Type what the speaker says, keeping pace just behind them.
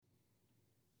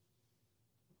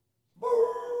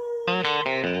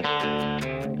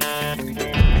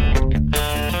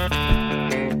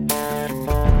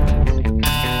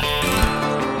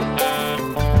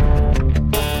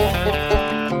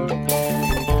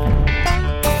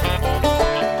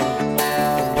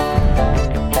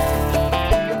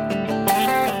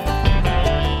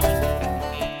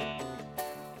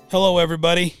Hello,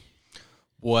 everybody.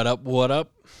 What up, what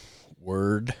up?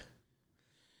 Word.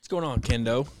 What's going on,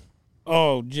 Kendo?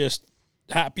 Oh, just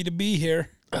happy to be here.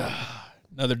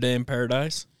 Another day in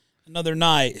paradise. Another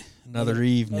night. Another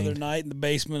evening. Another night in the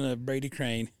basement of Brady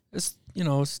Crane. It's,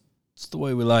 it's the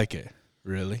way we like it,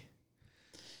 really.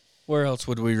 Where else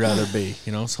would we rather be?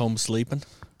 It's home sleeping?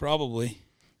 Probably.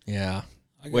 Yeah.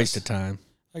 Waste of time.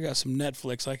 I got some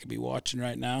Netflix I could be watching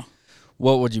right now.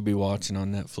 What would you be watching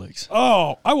on Netflix?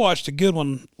 Oh, I watched a good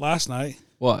one last night.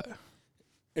 What?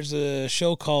 There's a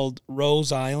show called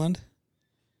Rose Island.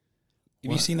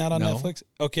 Have you seen that on Netflix?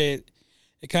 Okay,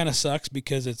 it kind of sucks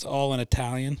because it's all in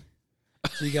Italian.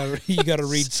 So you got to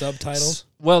read subtitles.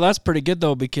 Well, that's pretty good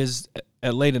though, because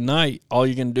at late at night, all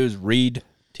you're gonna do is read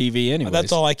TV anyway.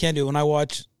 That's all I can do when I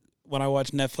watch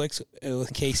Netflix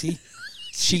with Casey.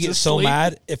 She gets so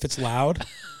mad if it's loud.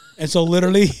 And so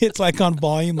literally it's like on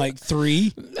volume like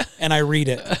 3 and I read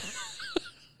it.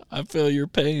 I feel your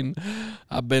pain.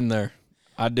 I've been there.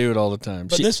 I do it all the time.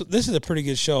 But this is a pretty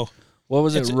good show. What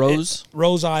was it, Rose?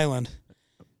 Rose Island.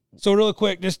 So real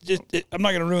quick, I'm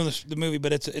not going to ruin the movie,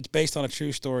 but it's based on a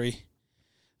true story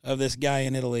of this guy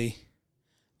in Italy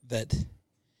that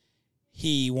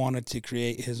he wanted to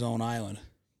create his own island.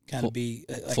 Kind of be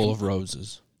like full of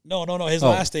roses. No. His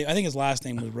last name, I think his last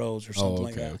name was Rose or something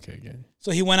like that. Okay. So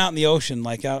he went out in the ocean,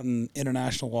 like out in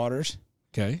international waters.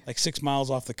 Okay. Like 6 miles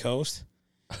off the coast.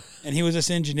 And he was this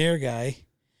engineer guy.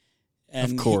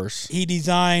 And of course. He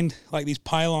designed like these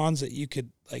pylons that you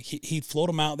could, like, he'd float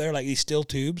them out there, like these steel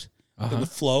tubes that would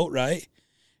float, right?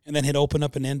 And then he'd open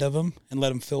up an end of them and let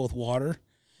them fill with water.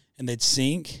 And they'd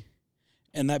sink.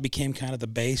 And that became kind of the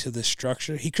base of this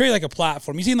structure. He created like a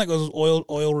platform. You seen like those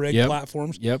oil rig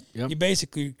platforms? Yep. He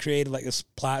basically created like this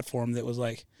platform that was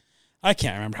like, I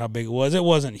can't remember how big it was. It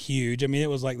wasn't huge. I mean, it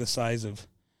was like the size of,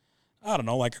 I don't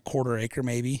know, like a quarter acre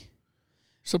maybe.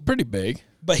 So pretty big.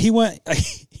 But he went,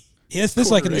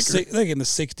 this like in the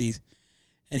 60s,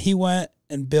 and he went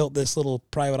and built this little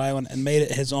private island and made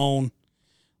it his own.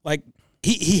 Like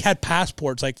he had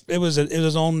passports. Like it was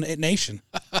his own nation.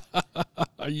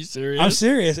 Are you serious? I'm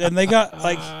serious. And they got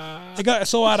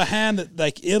so out of hand that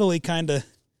like Italy kind of.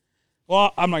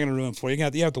 Well, I'm not gonna ruin it for you.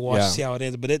 You have to watch to see how it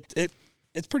is. But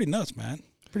it's pretty nuts, man.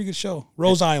 Pretty good show.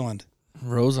 Rose Island.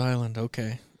 Rose Island.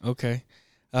 Okay.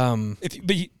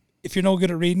 If you're no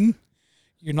good at reading,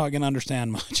 you're not gonna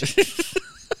understand much.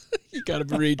 You gotta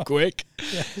read quick.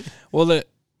 Yeah. Well,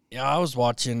 I was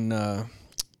watching the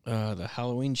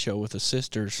Halloween show with the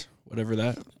sisters, whatever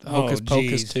that Hocus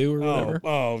Pocus 2 or whatever.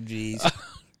 Oh, geez.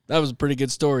 That was a pretty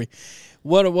good story.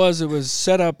 What it was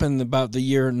set up in about the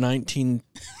year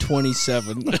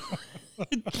 1927.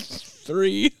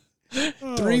 Three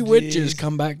witches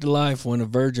come back to life when a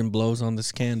virgin blows on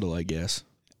this candle, I guess.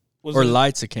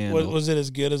 Lights a candle. Was it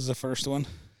as good as the first one?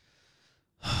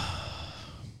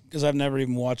 Because I've never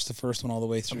even watched the first one all the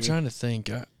way through. I'm trying to think.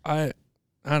 I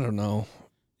don't know.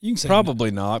 You can say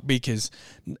probably not, because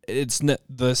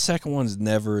the second one's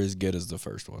never as good as the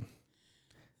first one.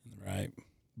 Right.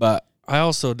 But I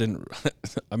also didn't.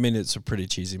 I mean, it's a pretty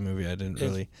cheesy movie. I didn't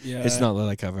really. Yeah. It's not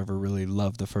like I've ever really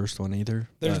loved the first one either.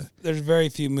 There's very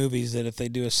few movies that if they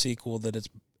do a sequel that it's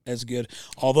as good.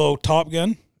 Although Top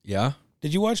Gun. Yeah.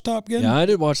 Did you watch Top Gun? Yeah, I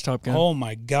did watch Top Gun. Oh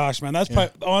my gosh, man!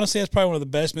 Honestly, that's probably one of the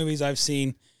best movies I've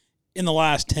seen in the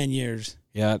last 10 years.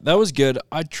 Yeah, that was good.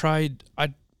 I've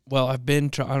been.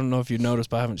 I don't know if you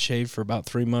noticed, but I haven't shaved for about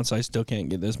 3 months. I still can't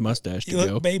get this mustache to go.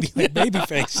 Look baby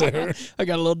face there. I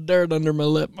got a little dirt under my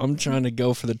lip. I'm trying to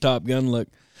go for the Top Gun look,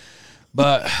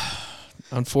 but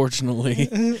unfortunately,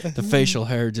 the facial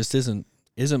hair just isn't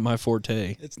my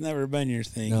forte. It's never been your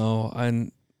thing. No,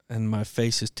 and my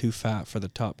face is too fat for the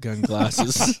Top Gun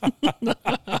glasses.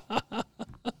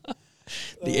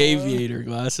 The aviator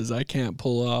glasses I can't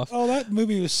pull off. Oh, that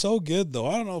movie was so good, though.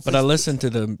 I don't know if. But I listened to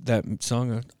that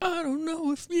song. I don't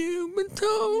know if you've been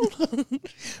told.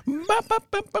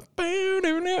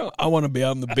 I want to be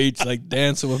on the beach, like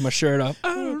dancing with my shirt off.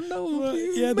 I don't know.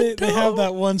 They have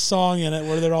that one song in it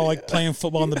where they're all like playing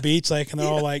football on the beach, like, and they're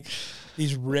all like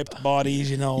these ripped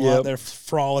bodies, out there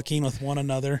frolicking with one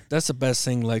another. That's the best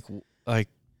thing. Like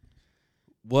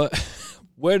what?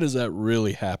 Where does that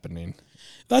really happening?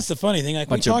 That's the funny thing. Like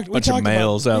bunch of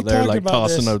males out there like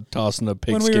tossing a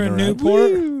pigskin around.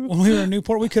 When we were in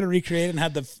Newport, we could have recreated and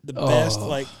had the best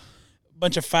like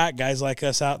bunch of fat guys like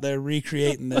us out there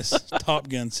recreating this Top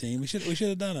Gun scene. We should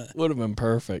have done it. Would have been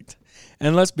perfect.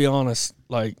 And let's be honest,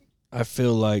 like I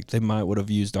feel like they would have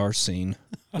used our scene.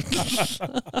 It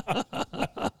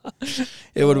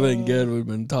would have been good. We'd have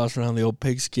been tossing around the old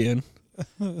pigskin.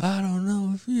 I don't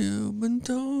know if you've been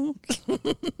told.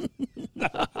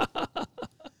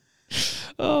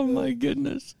 Oh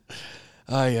goodness.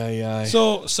 Ay.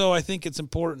 So I think it's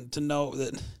important to note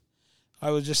that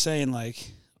I was just saying,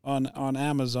 like, on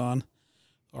Amazon,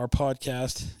 our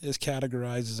podcast is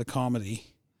categorized as a comedy.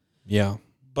 Yeah.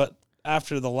 But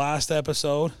after the last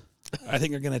episode, I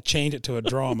think they're going to change it to a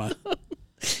drama.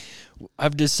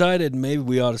 I've decided maybe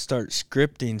we ought to start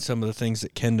scripting some of the things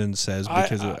that Kendon says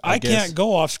because I can't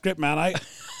go off script, man.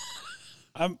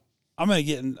 I'm gonna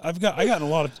get in. I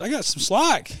got some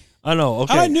slack. I know.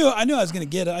 Okay. I knew I was gonna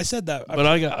get it. I said that, but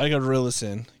I got to reel this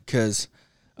in because,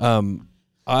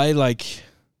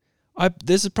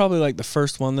 this is probably like the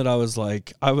first one that I was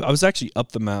like, I was actually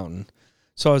up the mountain,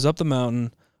 so I was up the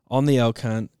mountain on the elk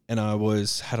hunt, and I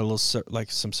had a little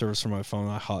some service from my phone.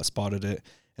 I hotspotted it,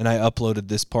 and I uploaded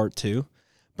this part 2,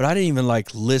 but I didn't even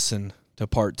listen to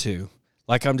part 2.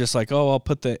 Like, I'm just like, oh, I'll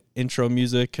put the intro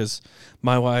music because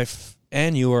my wife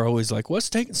and you are always like, what's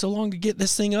taking so long to get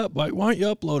this thing up? Like, why don't you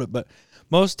upload it? But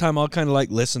most of the time I'll kind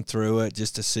of listen through it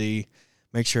just to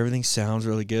make sure everything sounds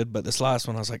really good. But this last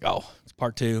one I was like, oh, it's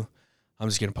part 2. I'm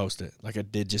just going to post it. Like, I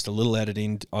did just a little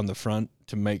editing on the front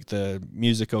to make the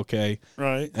music okay.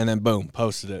 Right. And then boom,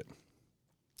 posted it.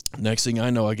 Next thing I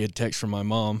know, I get a text from my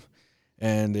mom,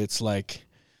 and it's like,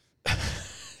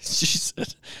 she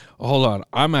said, hold on,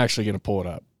 I'm actually going to pull it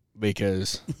up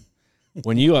because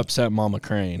when you upset Mama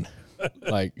Crane,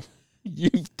 like,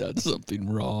 you've done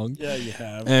something wrong. Yeah, you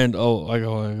have. And,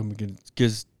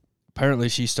 because apparently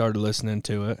she started listening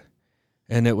to it,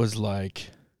 and it was like,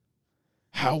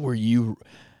 how were you?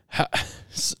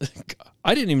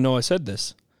 I didn't even know I said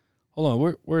this. Hold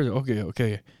on, where is it?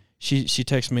 Okay. She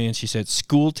texted me and she said,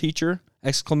 "School teacher!" !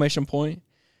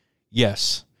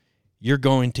 Yes, you're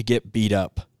going to get beat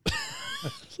up.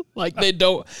 like they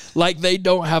don't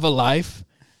have a life.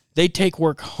 They take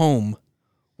work home.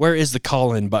 Where is the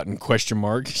call-in button? ?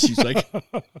 She's like,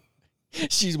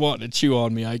 she's wanting to chew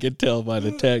on me. I can tell by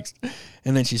the text.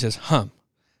 And then she says,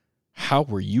 how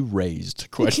were you raised? ?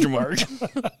 I was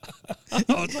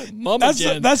like, Mom,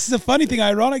 that's the funny thing.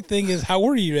 Ironic thing is, how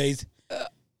were you raised?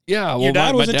 Yeah, well, your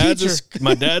dad was a teacher.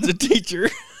 My dad's a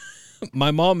teacher.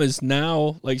 My mom is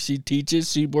now, like, she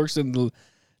teaches. She works in on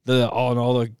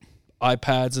all the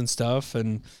iPads and stuff.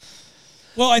 And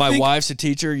my wife's a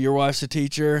teacher. Your wife's a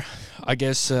teacher. I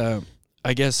guess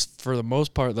for the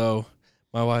most part, though,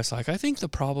 my wife's like, I think the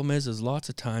problem is lots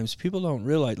of times people don't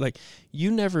realize, like,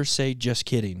 you never say just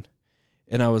kidding.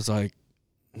 And I was like,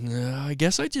 no, I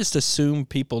guess I just assume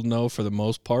people know for the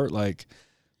most part, like,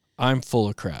 I'm full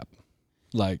of crap.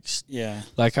 Like, yeah.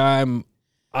 Like, I'm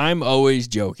always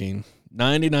joking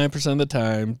 99% of the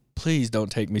time. Please don't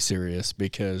take me serious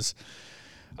because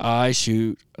we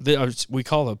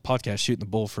call the podcast Shootin the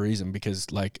Bull for a reason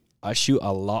because, like, I shoot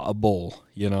a lot of bull,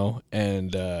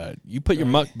 and you put your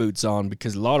muck boots on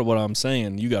because a lot of what I'm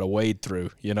saying you got to wade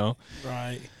through,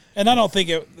 Right. And I don't think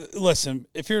listen,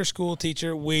 if you're a school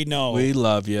teacher, we know. We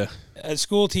love you.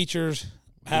 School teachers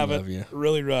have it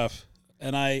really rough.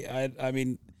 And I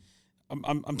mean,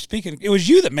 I'm speaking, it was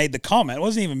you that made the comment. It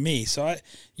wasn't even me. So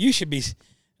you should be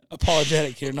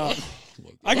apologetic here. Not,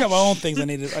 I got my own things I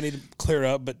need to clear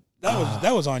up, but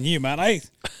that was on you, man. I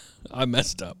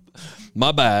messed up.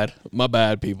 My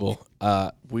bad, people.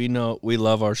 We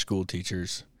love our school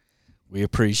teachers. We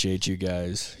appreciate you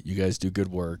guys. You guys do good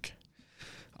work.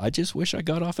 I just wish I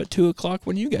got off at 2:00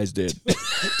 when you guys did.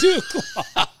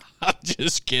 2:00. I'm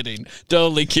just kidding.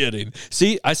 Totally kidding.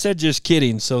 See, I said just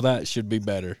kidding, so that should be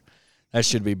better. That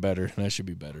should be better.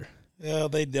 Yeah,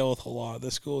 they deal with a lot.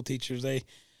 The school teachers,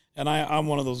 I'm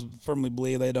one of those firmly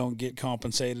believe they don't get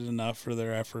compensated enough for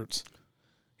their efforts.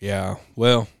 Yeah,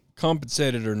 well,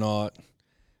 compensated or not,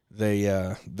 they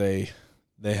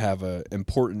have an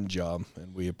important job,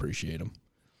 and we appreciate them.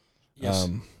 Yes.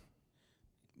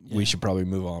 We should probably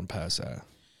move on past that.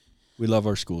 We love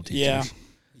our school teachers.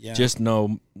 Yeah. Just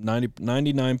know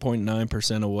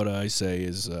 99.9% of what I say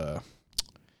is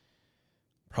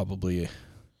probably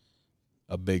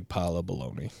a big pile of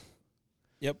baloney.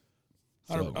 Yep.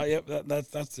 So, yep.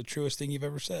 That's the truest thing you've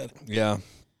ever said. Yeah.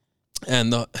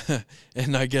 And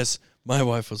and I guess my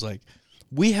wife was like,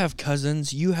 we have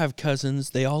cousins, you have cousins,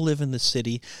 they all live in the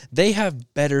city. They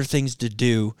have better things to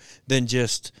do than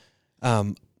just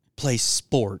play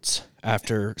sports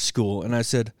after school. And I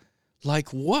said, like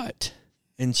what?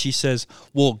 And she says,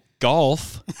 well,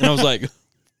 golf. And I was like,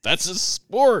 that's a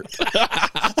sport.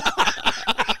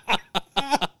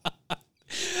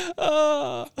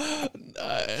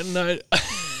 And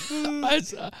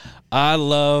I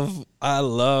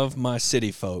love my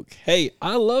city folk. Hey,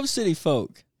 I love city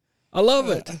folk. I love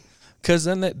it. Because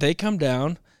then they come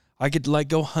down. I could, like,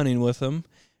 go hunting with them.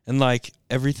 And, like,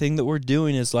 everything that we're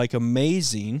doing is, like,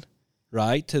 amazing.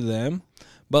 right, to them.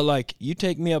 But, like, you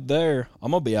take me up there,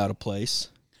 I'm going to be out of place.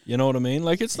 You know what I mean?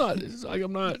 Like, it's like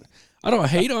I don't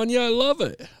hate on you. I love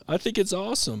it. I think it's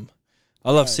awesome.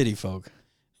 I love city folk.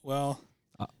 Well.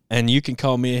 And you can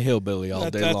call me a hillbilly all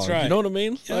day long. That's right. You know what I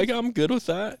mean? Yeah. Like, I'm good with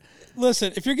that.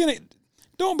 Listen, if you're going to,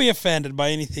 don't be offended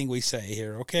by anything we say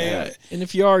here, okay? Yeah. And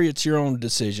if you are, it's your own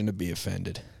decision to be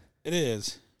offended. It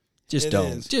is. Just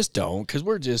don't, because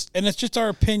we're just... And it's just our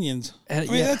opinions. I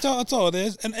mean, that's all it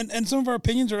is. And some of our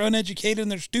opinions are uneducated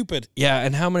and they're stupid. Yeah,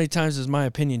 and how many times does my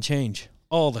opinion change?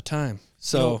 All the time.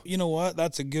 So you know what?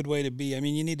 That's a good way to be. I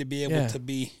mean, you need to be able to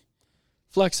be...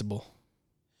 flexible.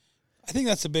 I think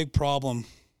that's a big problem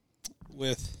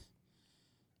with...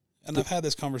 And I've had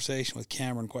this conversation with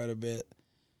Cameron quite a bit.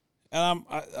 And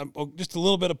I'm just a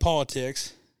little bit of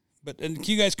politics. And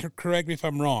you guys can correct me if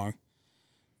I'm wrong.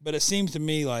 But it seems to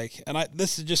me like, and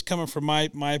this is just coming from my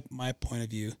point of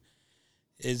view,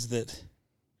 is that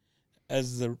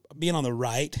as being on the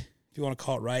right, if you want to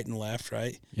call it right and left,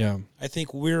 right? Yeah. I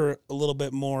think we're a little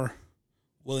bit more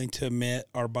willing to admit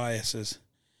our biases,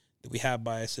 that we have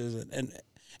biases, and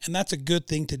that's a good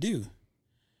thing to do,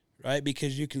 right?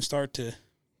 Because you can start to,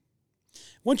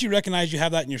 once you recognize you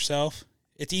have that in yourself,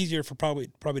 it's easier for probably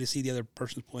to see the other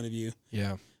person's point of view.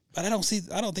 Yeah. But I don't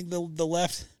think the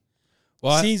left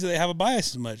Well, sees that they have a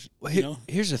bias as much. Well, you know?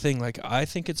 Here's the thing. Like, I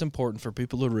think it's important for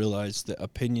people to realize that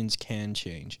opinions can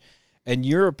change, and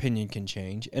your opinion can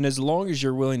change. And as long as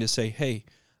you're willing to say, "Hey,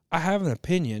 I have an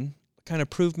opinion," kind of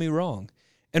prove me wrong.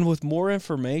 And with more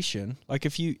information, like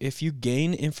if you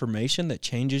gain information that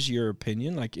changes your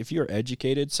opinion, like if you're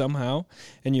educated somehow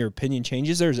and your opinion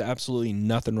changes, there's absolutely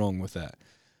nothing wrong with that.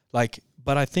 Like,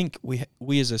 but I think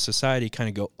we as a society kind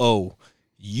of go, "Oh,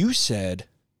 you said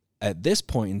at this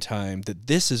point in time that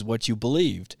this is what you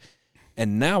believed,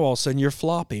 and now all of a sudden you're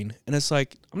flopping." And it's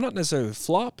like, I'm not necessarily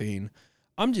flopping.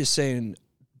 I'm just saying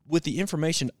with the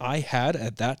information I had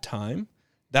at that time,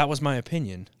 that was my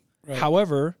opinion. Right.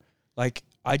 However, like,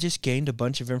 I just gained a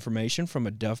bunch of information from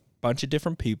a bunch of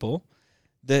different people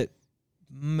that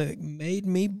made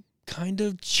me kind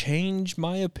of change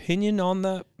my opinion on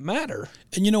that matter.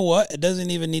 And you know what? It doesn't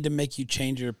even need to make you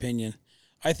change your opinion.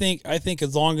 I think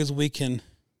as long as we can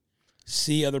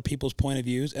see other people's point of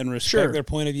views and respect their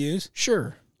point of views.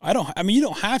 Sure. You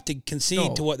don't have to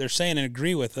concede to what they're saying and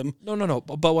agree with them. No.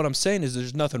 But what I'm saying is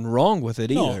there's nothing wrong with it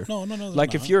either. No.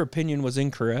 Like, if your opinion was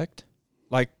incorrect,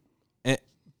 like,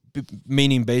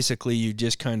 meaning basically you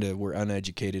just kind of were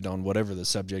uneducated on whatever the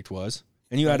subject was,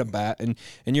 and you had and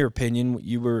your opinion,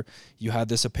 you had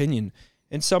this opinion,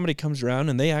 and somebody comes around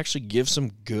and they actually give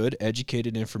some good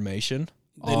educated information.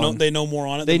 They know more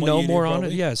on it. They know more on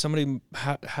it. Yeah, somebody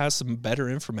has some better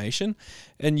information,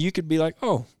 and you could be like,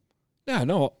 "Oh, yeah,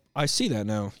 no, I see that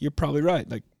now. You're probably right."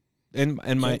 Like,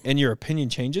 and your opinion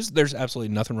changes. There's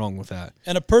absolutely nothing wrong with that.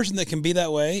 And a person that can be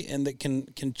that way and that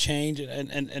can change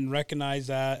and recognize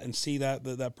that and see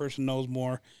that person knows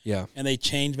more. Yeah. And they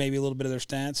change maybe a little bit of their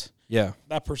stance. Yeah.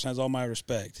 That person has all my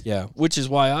respect. Yeah. Which is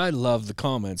why I love the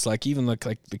comments. Like, even like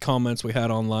the comments we had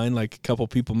online, like a couple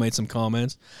people made some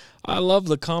comments. I love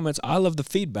the comments. I love the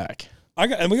feedback. We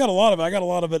got a lot of it. I got a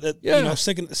lot of it at,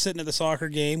 sitting at the soccer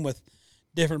game with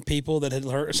different people that had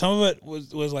heard. Some of it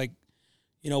was like,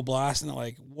 blasting it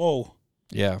like, whoa.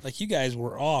 Yeah. Like, you guys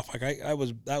were off. Like,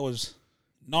 that was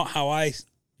not how I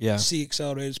see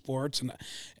accelerated sports.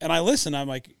 And I listened. I'm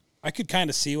like, I could kind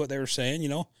of see what they were saying,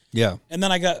 Yeah. And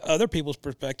then I got other people's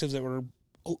perspectives that were,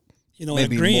 in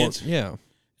maybe agreement. More, yeah.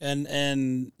 And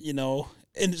and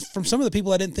from some of the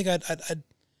people I didn't think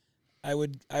I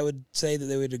would say that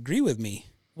they would agree with me.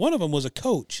 One of them was a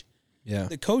coach. Yeah.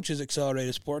 The coach is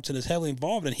accelerated sports and is heavily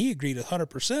involved, and he agreed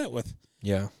 100%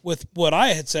 with what I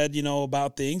had said,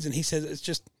 about things. And he says it's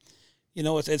just,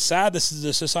 it's sad this is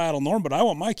a societal norm, but I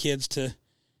want my kids to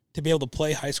be able to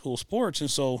play high school sports, and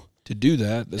so to do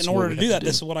that, in order to do that,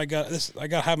 this is what I got. I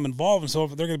got to have them involved, and so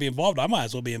if they're going to be involved, I might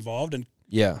as well be involved. And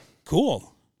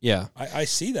cool. Yeah, I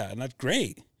see that, and that's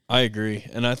great. I agree,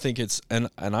 and I think it's and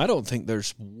I don't think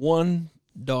there's one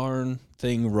darn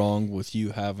thing wrong with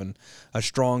you having a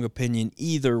strong opinion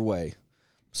either way.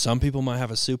 Some people might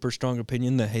have a super strong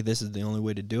opinion that, hey, this is the only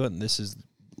way to do it, and this is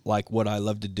like what I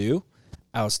love to do.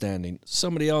 Outstanding.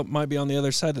 Somebody else might be on the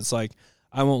other side that's like,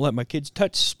 I won't let my kids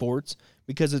touch sports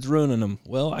because it's ruining them.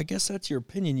 Well, I guess that's your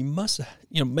opinion. You must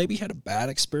have, maybe had a bad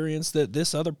experience that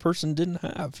this other person didn't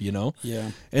have,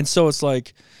 Yeah. And so it's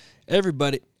like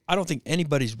everybody, I don't think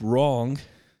anybody's wrong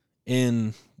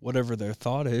in whatever their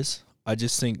thought is. I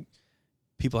just think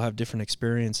people have different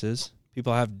experiences.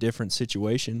 People have different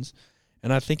situations.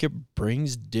 And I think it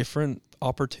brings different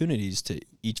opportunities to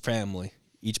each family,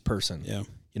 each person. Yeah.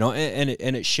 and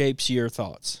it shapes your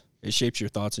thoughts. It shapes your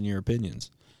thoughts and your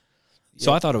opinions.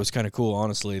 So I thought it was kind of cool,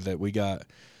 honestly, that we got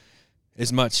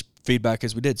as much feedback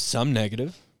as we did. Some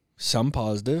negative, some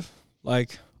positive.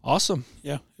 Like, awesome.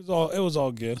 Yeah, it was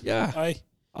all good. Yeah,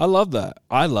 I love that.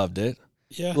 I loved it.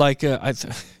 Yeah, like I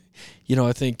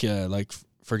think like,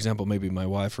 for example, maybe my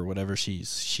wife or whatever, she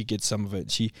gets some of it.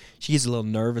 She gets a little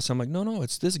nervous. I'm like, no,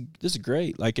 it's this is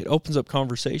great. Like, it opens up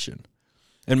conversation.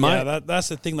 And that's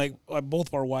the thing. Like, both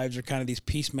of our wives are kind of these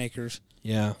peacemakers.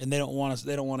 Yeah, and they don't want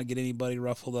to get anybody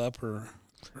ruffled up or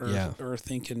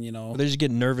thinking, they just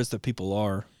get nervous that people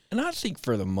are. And I think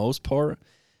for the most part,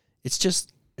 it's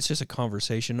just a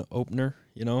conversation opener.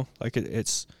 Like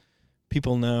it's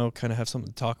people now kind of have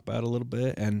something to talk about a little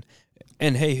bit, and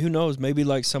hey, who knows? Maybe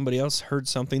like somebody else heard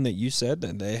something that you said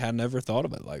and they had never thought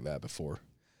of it like that before.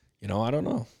 I don't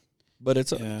know, but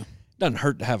it doesn't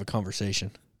hurt to have a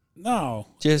conversation. No,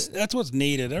 that's what's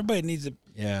needed. Everybody needs to.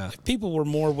 Yeah. If people were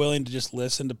more willing to just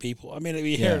listen to people. I mean,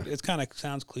 you hear it kind of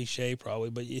sounds cliche probably,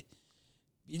 but you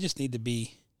just need to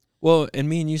be. Well, and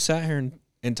me and you sat here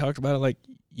and talked about it like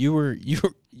you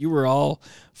were all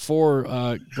for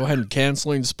go ahead and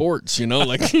canceling sports,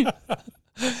 like.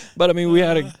 But I mean, we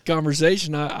had a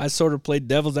conversation. I sort of played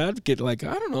devil's advocate, like,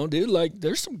 I don't know, dude. Like,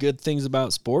 there's some good things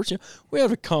about sports. We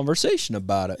had a conversation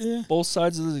about it. Yeah. Both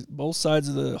sides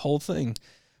of the whole thing.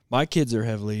 My kids are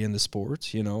heavily into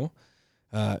sports. The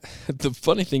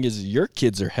funny thing is, your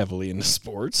kids are heavily into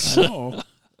sports. I know.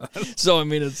 So I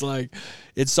mean, it's like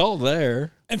it's all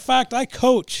there. In fact, I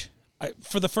coach.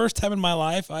 For the first time in my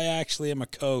life, I actually am a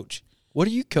coach. What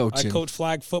are you coaching? I coach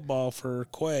flag football for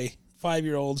Quay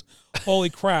 5-year-olds. Holy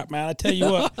crap, man! I tell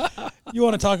you what, you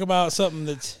want to talk about something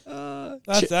that's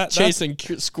chasing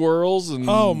squirrels and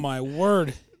oh my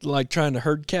word, like trying to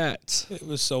herd cats. It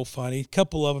was so funny. A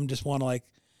couple of them just want to like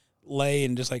lay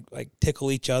and just like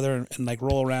tickle each other and like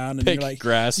roll around and pick you're like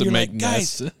grass and make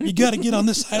nests. Guys, you got to get on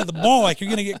this side of the ball. Like, you're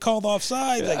gonna get called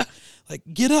offside. Yeah. Like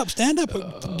get up, stand up,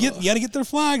 you got to get their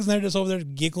flags. And they're just over there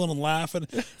giggling and laughing.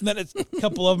 And then it's a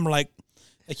couple of them are like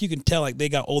you can tell like they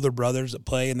got older brothers that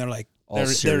play and they're like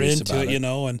they're into it,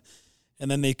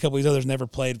 and then a couple of these others never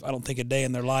played, I don't think, a day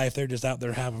in their life. They're just out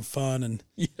there having fun and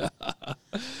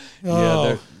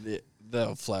the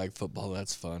flag football,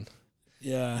 that's fun.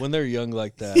 Yeah, when they're young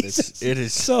like that, it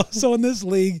is so in this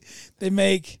league they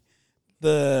make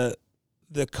the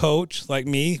coach like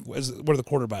me we're the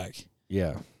quarterback.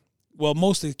 Yeah. Well,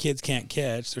 most of the kids can't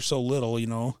catch; they're so little,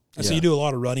 and so you do a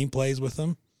lot of running plays with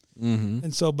them. Mm-hmm.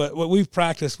 And so, but what we've been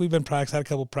practicing, had a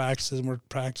couple practices, and we're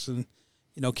practicing,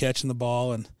 catching the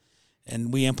ball,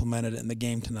 and we implemented it in the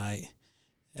game tonight.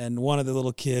 And one of the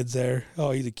little kids there,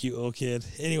 he's a cute little kid.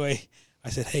 Anyway, I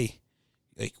said, hey,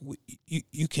 like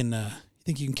you can, you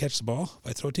think you can catch the ball if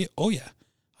I throw it to you? Oh yeah,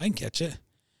 I can catch it.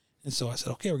 And so I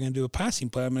said, okay, we're gonna do a passing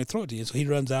play. I'm gonna throw it to you. So he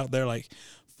runs out there like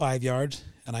 5 yards,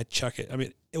 and I chuck it. I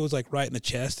mean, it was like right in the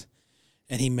chest,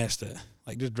 and he missed it,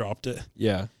 like just dropped it.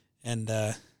 Yeah. And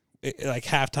like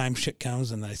halftime shit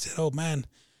comes, and I said, oh man,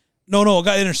 no, it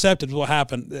got intercepted. What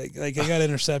happened? Like it got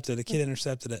intercepted. A kid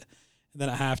intercepted it. And then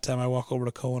at halftime, I walk over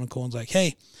to Cohen, and Cohen's like,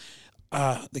 hey,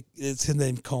 it's his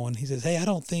name, Cohen. He says, hey, I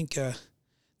don't think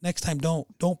next time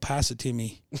don't pass it to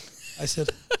me. I said,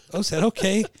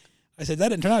 okay. I said, that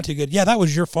didn't turn out too good. Yeah, that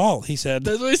was your fault, he said.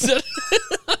 That's what he said.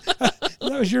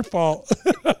 That was your fault.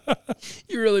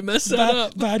 You really messed that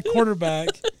up. Bad quarterback.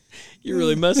 You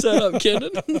really messed that up,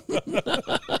 Kenan.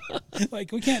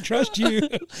 Like, we can't trust you.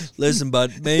 Listen,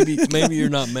 bud, maybe you're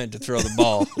not meant to throw the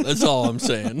ball. That's all I'm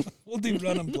saying. We'll do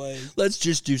run and plays. Let's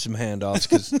just do some handoffs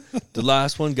because the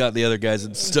last one got the other guys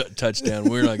a touchdown.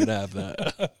 We're not going to have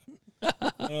that.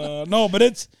 No, but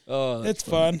it's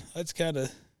fun. It's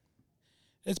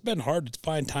it's been hard to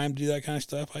find time to do that kind of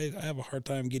stuff. I have a hard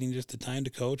time getting just the time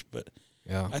to coach, but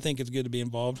yeah, I think it's good to be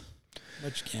involved.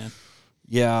 But you can.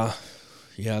 Yeah,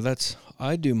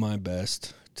 I do my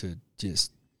best to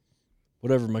just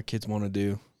whatever my kids want to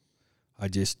do. I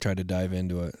just try to dive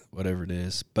into it, whatever it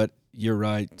is. But you're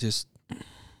right, just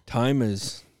time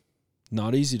is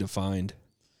not easy to find.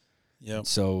 Yeah.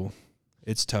 So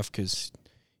it's tough because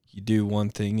you do one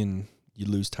thing and you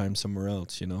lose time somewhere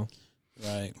else.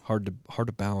 Right. Hard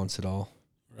to balance it all.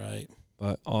 Right.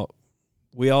 But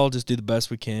we all just do the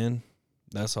best we can.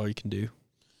 That's all you can do.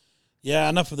 Yeah,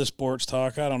 enough of the sports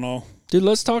talk. I don't know. Dude,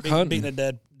 let's talk hunting. Beating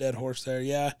a dead horse there,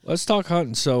 yeah. Let's talk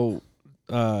hunting. So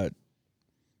the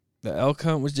elk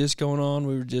hunt was just going on.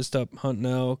 We were just up hunting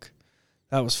elk.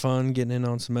 That was fun, getting in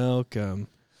on some elk.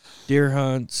 Deer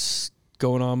hunts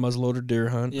going on, muzzleloader deer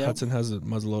hunt. Yep. Hudson has a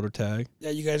muzzleloader tag.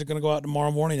 Yeah, you guys are going to go out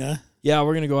tomorrow morning, huh? Yeah,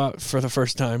 we're going to go out for the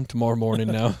first time tomorrow morning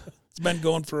now. It's been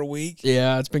going for a week.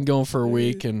 Yeah, it's been going for a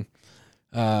week, and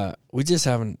we just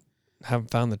haven't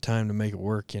found the time to make it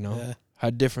work, you know. Yeah.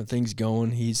 Had different things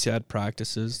going. He's had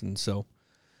practices, and so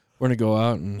we're going to go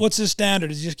out and... What's his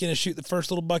standard? Is he just going to shoot the first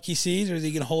little buck he sees, or is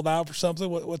he going to hold out for something?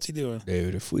 What's he doing?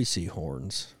 Dude, if we see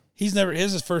horns... His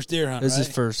is his first deer hunt, This right?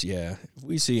 is first, yeah. If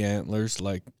we see antlers,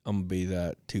 like, I'm going to be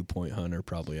that 2-point hunter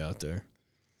probably out there.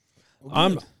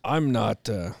 Well, I'm not...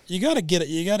 you got to get it.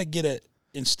 You got to get it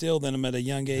instilled in him at a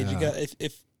young age. You got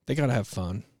if they got to have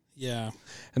fun. Yeah.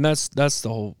 And that's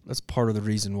part of the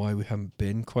reason why we haven't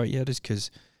been quite yet, is because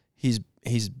he's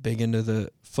big into the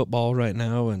football right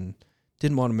now and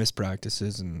didn't want to miss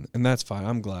practices, and that's fine.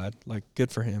 I'm glad. Like,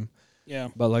 good for him. Yeah.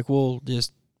 But, like, we'll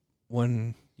just,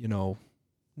 when, you know,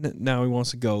 now he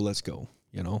wants to go, let's go,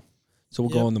 you know. So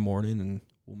we'll go in the morning and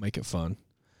we'll make it fun.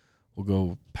 We'll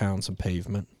go pound some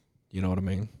pavement. You know what I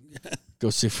mean? Go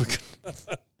see if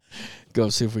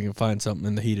we can find something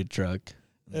in the heated truck.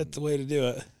 That's the way to do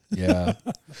it. Yeah.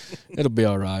 It'll be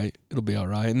all right.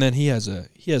 And then he has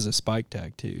a spike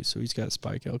tag too, so he's got a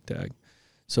spike elk tag.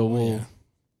 So we'll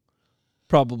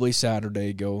probably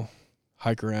Saturday go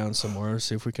hike around somewhere,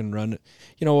 see if we can run it.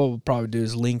 You know what we'll probably do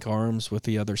is link arms with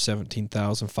the other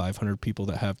 17,500 people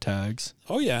that have tags.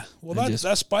 Oh yeah. Well,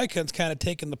 that spike hunt's kind of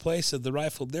taken the place of the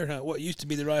rifled deer hunt. What used to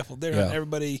be the rifled deer hunt,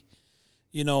 everybody,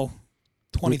 you know,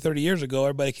 20, 30 years ago,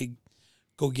 everybody could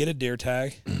go get a deer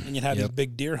tag, and you'd have these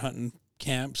big deer hunting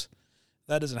camps.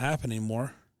 That doesn't happen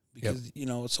anymore because, you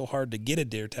know, it's so hard to get a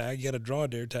deer tag. You got to draw a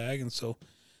deer tag. And so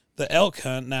the elk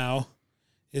hunt now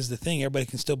is the thing. Everybody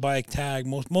can still buy a tag.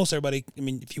 Most everybody, I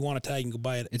mean, if you want a tag, you can go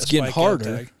buy it. It's getting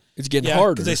harder. Tag. It's getting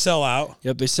harder. Because they sell out.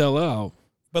 Yep, they sell out.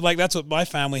 But, like, that's what my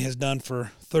family has done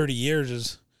for 30 years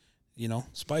is, you know,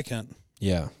 spike hunt.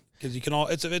 Yeah. Because you can all,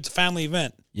 it's a family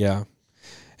event. Yeah.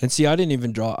 And see, I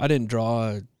didn't draw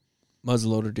a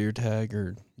muzzleloader deer tag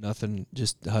or nothing,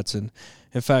 just Hudson.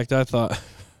 In fact, I thought,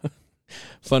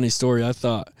 funny story, I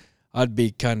thought I'd be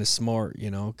kind of smart,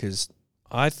 you know, because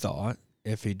I thought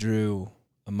if he drew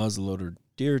a muzzleloader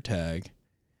deer tag,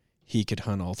 he could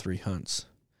hunt all 3 hunts.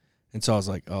 And so I was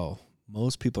like, oh,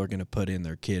 most people are going to put in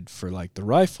their kid for, like, the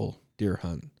rifle deer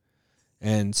hunt.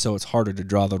 And so it's harder to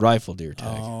draw the rifle deer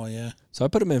tag. Oh, yeah. So I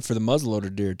put him in for the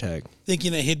muzzleloader deer tag.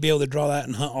 Thinking that he'd be able to draw that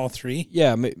and hunt all 3?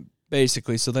 Yeah,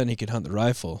 basically, so then he could hunt the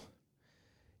rifle.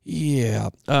 Yeah,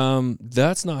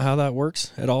 that's not how that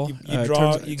works at all. You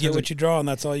draw, you get what you draw, and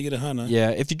that's all you get to hunt, huh? Yeah,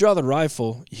 if you draw the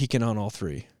rifle, he can hunt all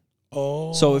 3.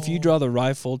 Oh. So if you draw the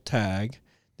rifle tag,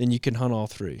 then you can hunt all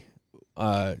 3.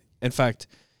 In fact,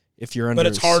 if you're under 16. But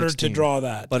it's harder to draw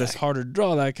that. But it's harder to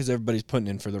draw that because everybody's putting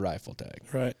in for the rifle tag.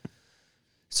 Right.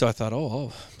 So I thought,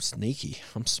 I'm sneaky.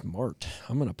 I'm smart.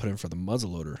 I'm going to put in for the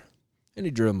muzzleloader. And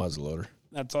he drew a muzzleloader.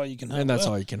 That's all you can hunt. And that's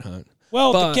all you can hunt.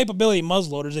 Well, the capability of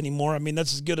muzzleloaders anymore, I mean,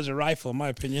 that's as good as a rifle, in my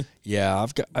opinion. Yeah,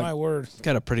 I've got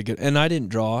a pretty good, and I didn't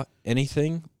draw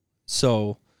anything,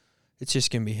 so it's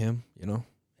just gonna be him, you know,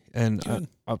 and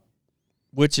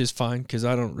which is fine because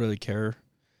I don't really care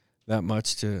that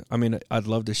much. I'd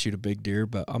love to shoot a big deer,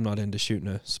 but I'm not into shooting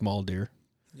a small deer.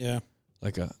 Yeah,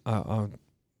 like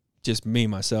just me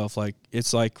myself. Like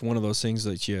it's like one of those things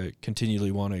that you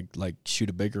continually want to like shoot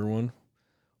a bigger one.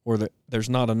 Or there's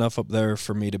not enough up there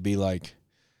for me to be like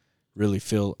really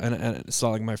feel, and it's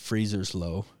not like my freezer's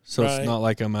low, so It's not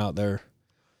like I'm out there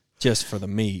just for the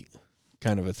meat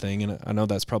kind of a thing. And I know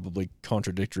that's probably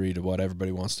contradictory to what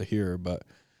everybody wants to hear, but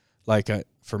like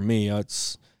for me, I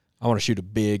want to shoot a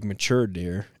big mature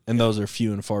deer, and those are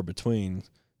few and far between.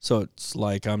 So it's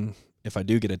like if I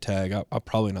do get a tag, I'm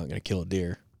probably not going to kill a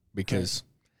deer because.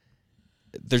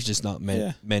 There's just not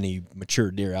many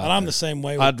mature deer out there. And I'm the same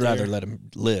way with I'd rather let them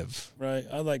live. Right.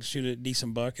 I'd like to shoot a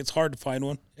decent buck. It's hard to find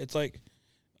one. It's like,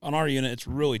 on our unit, it's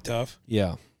really tough.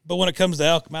 Yeah. But when it comes to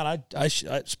elk, man, I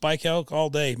spike elk all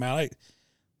day, man. I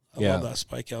love that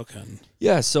spike elk hunting.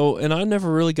 Yeah, so, and I never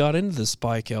really got into the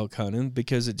spike elk hunting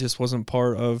because it just wasn't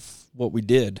part of what we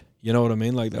did. You know what I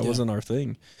mean? Like, that wasn't our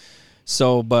thing.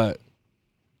 So, but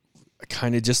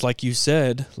kind of just like you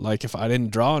said, like, if I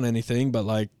didn't draw on anything, but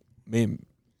like,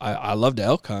 I love to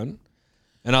elk hunt,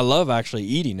 and I love actually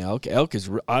eating elk.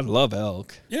 I love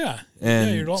elk. Yeah,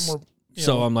 and you're a lot more.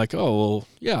 So I'm like, I'll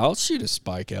shoot a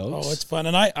spike elk. Oh, it's fun,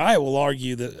 and I will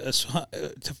argue that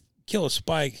to kill a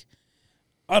spike,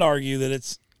 I'd argue that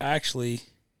it's actually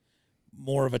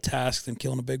more of a task than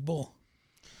killing a big bull.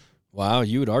 Wow,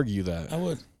 you would argue that? I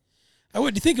would.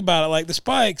 You think about it, like the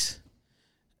spikes.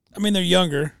 I mean, they're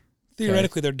younger.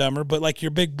 Theoretically, they're dumber, but like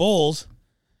your big bulls.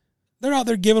 They're out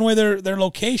there giving away their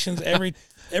locations every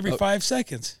 5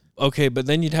 seconds. Okay, but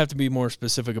then you'd have to be more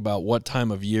specific about what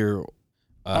time of year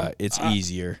it's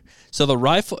easier. So the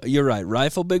rifle, you're right.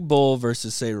 Rifle big bull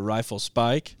versus say rifle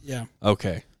spike. Yeah.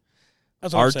 Okay.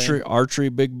 That's what I'm saying. Archery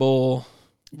big bull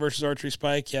versus archery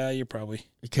spike. Yeah, you're probably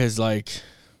because like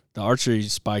the archery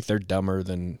spike, they're dumber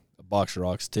than box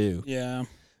rocks too. Yeah.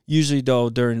 Usually though,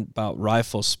 during about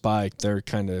rifle spike, they're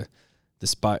kind of the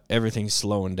spike. Everything's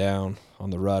slowing down on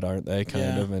the rut, aren't they?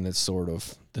 Kind of, and it's sort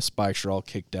of the spikes are all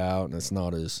kicked out, and it's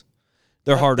not as.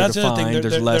 They're harder to find.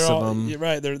 There's less of them. You're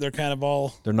right. They're kind of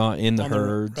all. They're not in the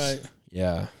herds. Right.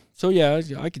 Yeah. So yeah,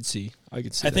 I could see. I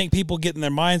think people get in their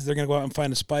minds they're going to go out and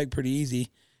find a spike pretty easy,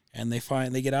 and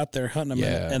they get out there hunting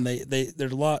them, and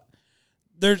there's a lot.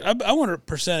 I wonder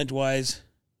percentage wise,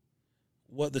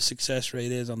 what the success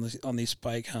rate is on these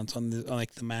spike hunts on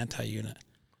like the Manti unit.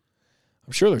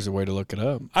 I'm sure there's a way to look it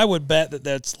up. I would bet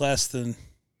that's less than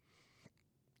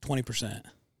 20%.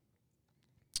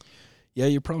 Yeah,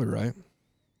 you're probably right.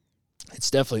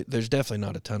 There's definitely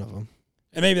not a ton of them.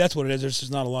 And maybe that's what it is. There's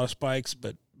just not a lot of spikes,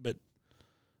 but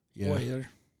yeah.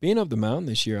 Being up the mountain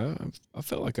this year, I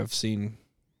felt like I've seen.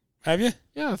 Have you?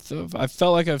 Yeah, I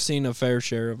felt like I've seen a fair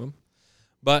share of them.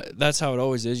 But that's how it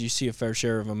always is. You see a fair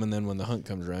share of them, and then when the hunt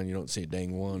comes around, you don't see a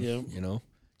dang one. Yep. You know,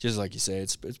 just like you say,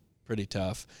 it's pretty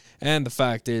tough. And the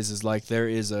fact is like there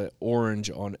is a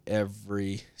orange on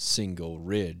every single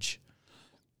ridge.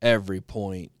 Every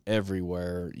point,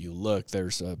 everywhere you look,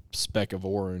 there's a speck of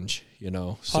orange, you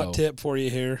know. Hot tip for you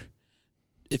here.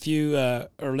 If you are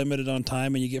limited on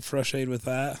time and you get frustrated with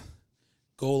that,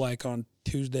 go like on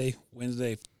Tuesday,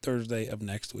 Wednesday, Thursday of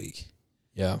next week.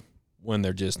 Yeah, when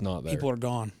they're just not there. People are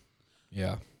gone.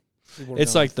 Yeah.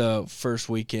 It's gone. Like the first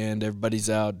weekend, everybody's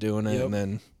out doing it, and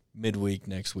then midweek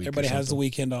next week. Everybody has the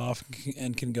weekend off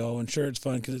and can go. And sure, it's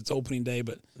fun because it's opening day,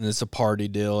 but and it's a party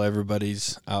deal.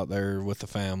 Everybody's out there with the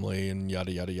family and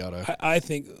yada yada yada. I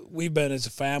think we've been as a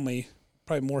family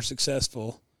probably more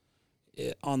successful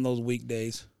on those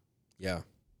weekdays. Yeah,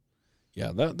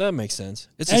 that makes sense.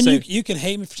 It's and you can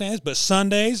hate me for saying this, but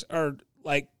Sundays are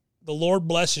like the Lord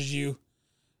blesses you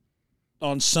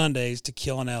on Sundays to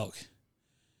kill an elk.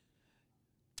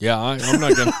 Yeah, I'm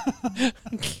not gonna.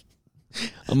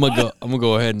 I'm gonna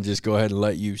go ahead and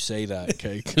let you say that,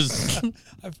 okay? Because I'm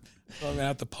gonna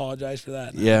have to apologize for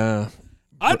that. Yeah,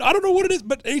 I don't know what it is,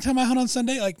 but anytime I hunt on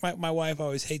Sunday, like my wife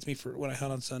always hates me for when I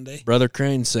hunt on Sunday. Brother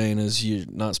Crane's saying is you're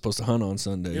not supposed to hunt on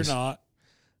Sundays. You're not.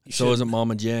 So isn't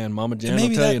Mama Jan. Mama Jan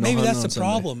will tell you no maybe hunting that's the on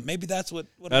problem. Sunday. Maybe that's what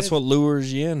that's what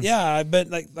lures you in. Yeah, I've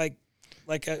been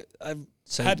I've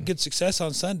had good success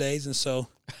on Sundays, and so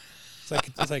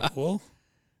it's like well.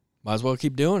 Might as well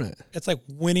keep doing it. It's like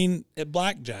winning at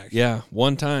blackjack. Yeah,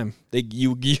 one time.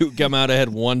 You come out ahead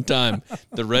one time.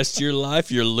 The rest of your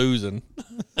life, you're losing.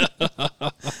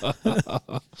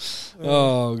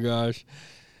 Oh, gosh.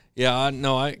 Yeah,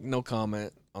 no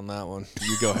comment on that one.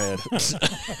 You go ahead.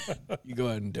 You go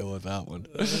ahead and deal with that one.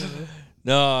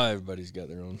 No, everybody's got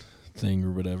their own thing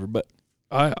or whatever. But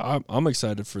I'm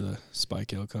excited for the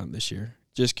spike elk hunt this year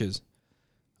just because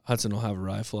Hudson will have a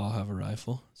rifle. I'll have a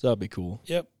rifle. So that'll be cool.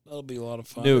 Yep. That'll be a lot of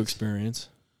fun. New experience.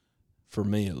 For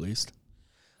me, at least.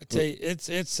 I tell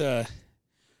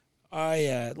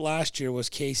you, last year was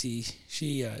Casey.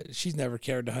 She's never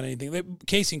cared to hunt anything.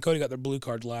 Casey and Cody got their blue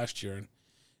cards last year,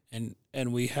 and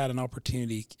we had an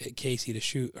opportunity at Casey to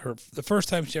shoot her. The first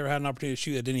time she ever had an opportunity to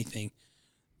shoot at anything,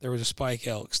 there was a spike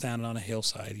elk standing on a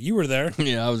hillside. You were there.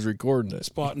 Yeah, I was recording it.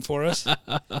 Spotting for us.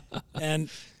 And,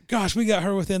 gosh, we got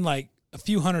her within like a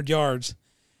few hundred yards,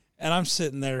 and I'm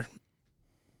sitting there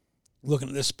looking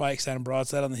at this spike standing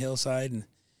broadside on the hillside,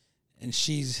 and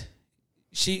she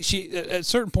at a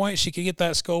certain point she can get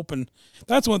that scope, and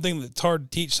that's one thing that's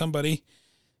hard to teach somebody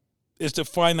is to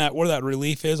find that where that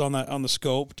relief is on the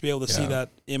scope to be able to see that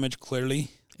image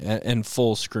clearly and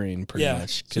full screen pretty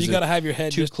much. So you got to have your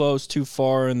head too close, too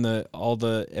far, and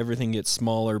everything gets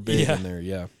smaller, big in there.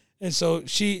 Yeah. And so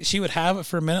she would have it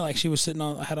for a minute, like she was sitting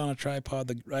on a tripod,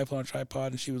 the rifle on a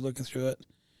tripod, and she was looking through it.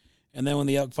 And then when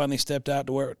the elk finally stepped out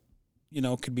to where it,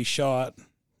 could be shot,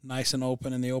 nice and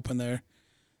open in the open there,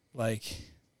 like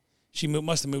she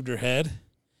must have moved her head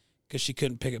because she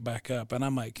couldn't pick it back up. And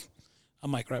I'm like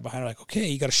right behind her, like, okay,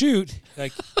 you got to shoot,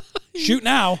 like shoot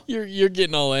now. You're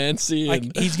getting all antsy.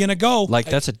 Like he's gonna go. Like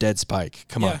that's a dead spike.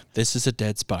 Come on, this is a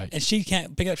dead spike. And she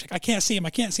can't pick it up. She's like, I can't see him.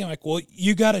 I'm like, well,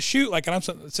 you got to shoot. Like, and I'm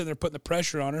sitting there putting the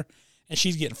pressure on her, and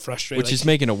she's getting frustrated, which is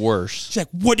making it worse. She's like,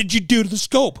 what did you do to the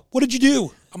scope? What did you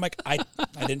do? I'm like, I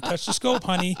didn't touch the scope,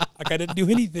 honey. Like I didn't do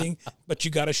anything. But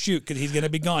you got to shoot because he's gonna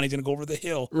be gone. He's gonna go over the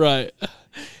hill. Right.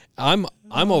 I'm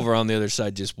over on the other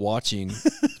side just watching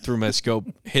through my scope.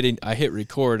 I hit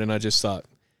record, and I just thought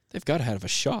they've got to have a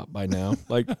shot by now.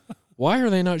 Like, why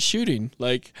are they not shooting?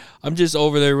 Like, I'm just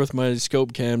over there with my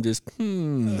scope cam, just,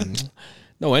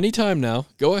 No, anytime now.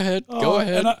 Go ahead. Go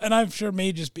ahead. And I'm sure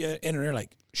me just be in her ear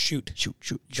like, shoot. Shoot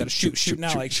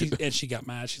Now. Like, she got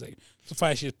mad. She's like, so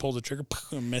finally she just pulls the trigger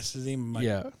and misses him. I'm like,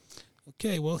 yeah.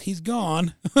 Okay, well, he's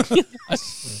gone. I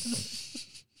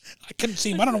couldn't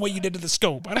see him. I don't know what you did to the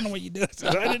scope. I don't know what you did.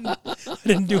 I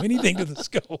didn't do anything to the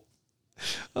scope.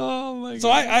 Oh my god.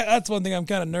 So I that's one thing I'm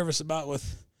kind of nervous about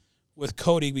with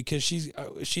Cody, because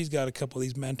she's got a couple of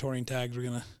these mentoring tags.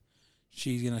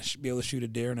 She's gonna be able to shoot a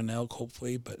deer and an elk,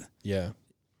 hopefully. But yeah,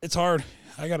 it's hard.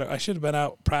 I should have been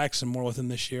out practicing more with him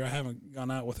this year. I haven't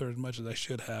gone out with her as much as I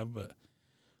should have, but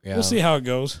we'll see how it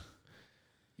goes.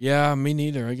 Yeah, me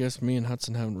neither. I guess me and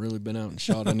Hudson haven't really been out and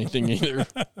shot anything either.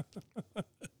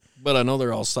 But I know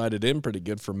they're all sighted in pretty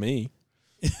good for me.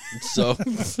 So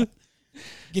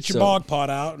get your bog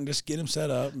pot out and just get him set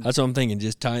up. That's what I'm thinking.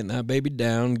 Just tighten that baby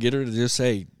down. Get her to just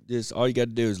all you got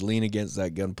to do is lean against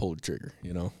that gun, pull the trigger,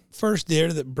 you know. First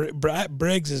deer that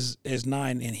Briggs is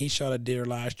 9, and he shot a deer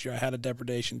last year. I had a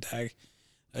depredation tag,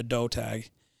 a doe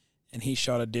tag, and he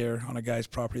shot a deer on a guy's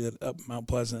property up Mount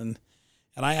Pleasant.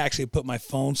 And I actually put my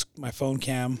phone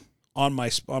cam on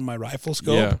my rifle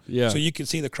scope, yeah. So you could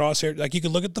see the crosshair. Like, you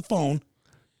could look at the phone,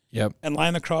 yep, and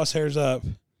line the crosshairs up,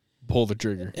 pull the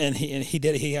trigger. And he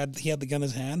did. He had the gun in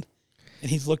his hand, and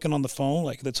he's looking on the phone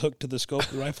like that's hooked to the scope,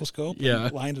 the rifle scope. Yeah,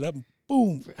 lined it up, and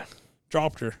boom,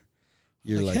 dropped her.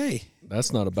 You're like, hey,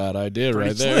 that's not a bad idea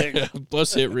right there.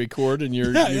 Plus hit record, and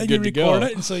you're good to go.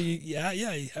 Record it, and so you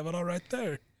have it all right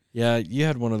there. Yeah, you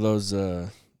had one of those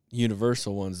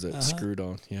universal ones that screwed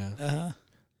on. Yeah,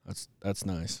 that's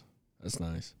nice. That's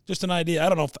nice. Just an idea. I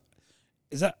don't know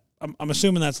is that. I'm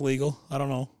assuming that's legal. I don't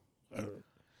know.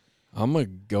 I'm gonna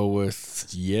go with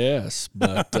yes,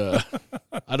 but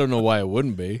I don't know why it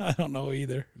wouldn't be. I don't know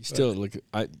either. You still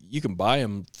you can buy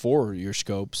them for your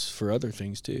scopes for other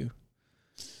things too.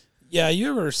 Yeah, you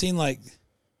ever seen like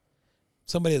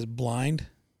somebody that's blind,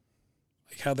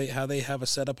 like how they have a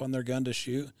setup on their gun to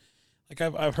shoot? Like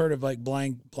I've heard of like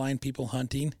blind people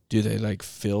hunting. Do they like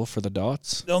feel for the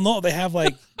dots? No, they have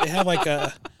like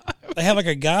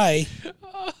a guy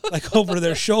like over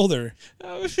their shoulder.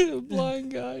 I was a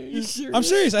blind guy. Are you serious? I'm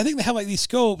serious. I think they have like these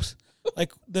scopes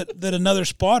like that another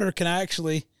spotter can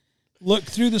actually look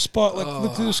through the spot, like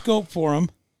look through the scope for them.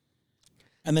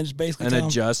 And then just basically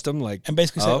adjust them like, and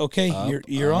basically say, okay,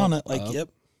 you're on it. Like, yep,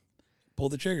 pull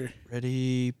the trigger.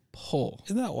 Ready, pull.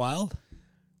 Isn't that wild?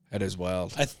 That is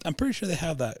wild. I'm pretty sure they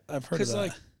have that. I've heard of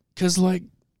that. Because like,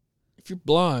 if you're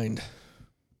blind,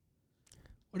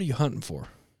 what are you hunting for?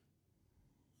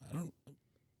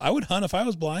 I would hunt if I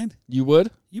was blind. You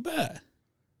would? You bet.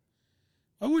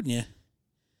 Why wouldn't you?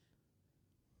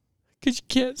 Because you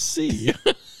can't see.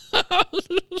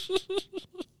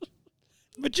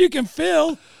 But you can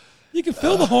feel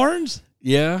the horns.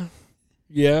 Yeah.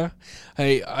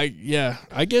 Hey,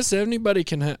 I guess anybody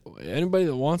anybody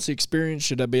that wants the experience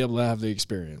should be able to have the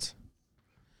experience.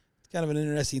 It's kind of an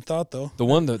interesting thought, though. The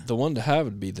one to have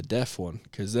would be the deaf one,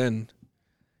 because then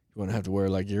you wouldn't have to wear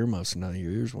like earmuffs, and none of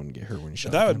your ears wouldn't get hurt when you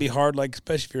shot. That would be hard, like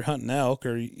especially if you're hunting elk,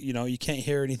 or you can't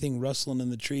hear anything rustling in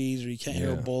the trees, or you can't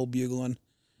hear a bull bugling.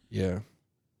 Yeah.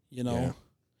 Yeah.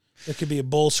 There could be a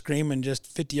bull screaming just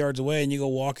 50 yards away, and you go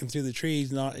walking through the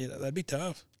trees. That'd be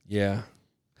tough. Yeah.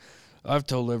 I've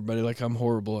told everybody, like, I'm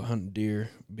horrible at hunting deer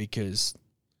because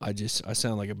I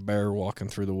sound like a bear walking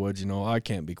through the woods. I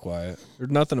can't be quiet.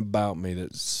 There's nothing about me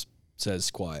that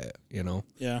says quiet.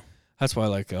 Yeah. That's why I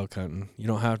like elk hunting. You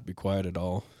don't have to be quiet at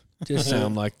all. Just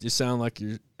sound like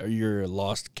you're a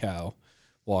lost cow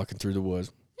walking through the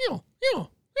woods.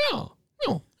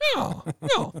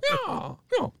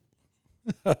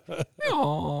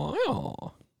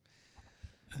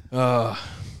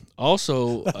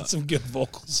 Also, that's some good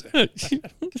vocals. Like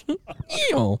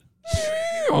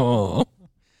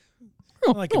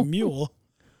a mule.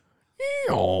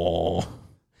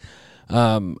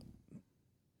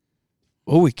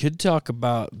 We could talk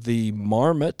about the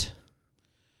marmot.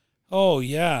 Oh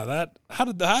yeah, how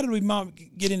did we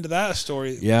get into that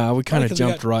story? Yeah, we kind of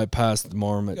jumped right past the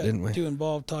marmot, didn't we? Too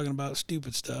involved talking about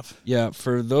stupid stuff. Yeah,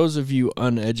 for those of you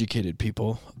uneducated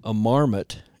people, a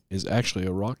marmot is actually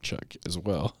a rock chuck as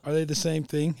well. Are they the same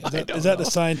thing? Is that the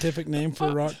scientific name for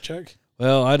a rock chuck?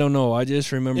 Well, I don't know. I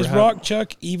just remember rock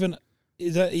chuck even.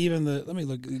 Is that even the? Let me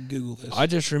Google this. I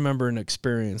just remember an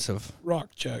experience of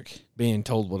rock chuck being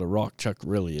told what a rock chuck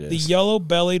really is. The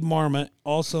yellow-bellied marmot,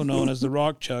 also known as the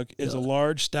rock chuck, is a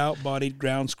large, stout-bodied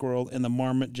ground squirrel in the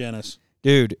marmot genus.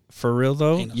 Dude, for real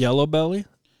though, yellow belly,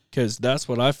 because that's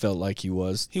what I felt like he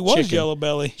was. He was yellow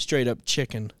belly, straight up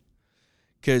chicken.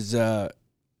 Because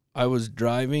I was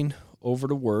driving over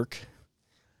to work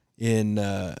in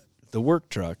the work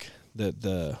truck that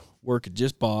the work had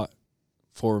just bought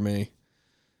for me,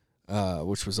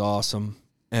 which was awesome.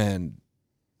 And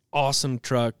awesome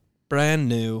truck, brand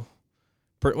new.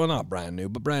 Well, not brand new,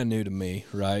 but brand new to me,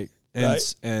 right?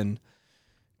 And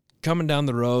coming down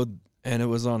the road, and it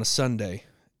was on a Sunday,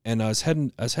 and I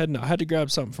had to grab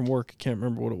something from work. I can't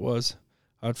remember what it was.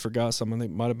 I'd forgot something. I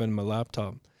think it might have been my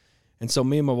laptop. And so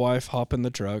me and my wife hop in the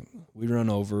truck. We run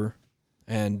over,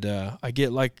 and I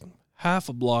get like half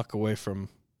a block away from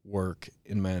work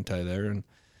in Manti there, and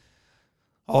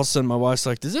all of a sudden my wife's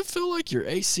like, "Does it feel like your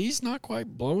AC's not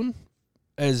quite blowing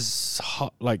as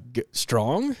hot, like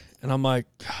strong?" And I'm like,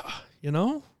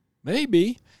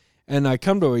 maybe. And I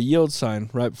come to a yield sign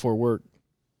right before work,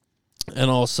 and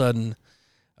all of a sudden,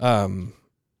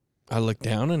 I look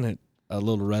down, and a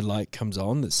little red light comes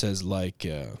on that says, like,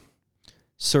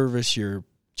 service your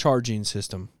charging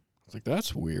system. I was like,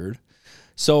 that's weird.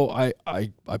 So I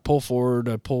pull forward,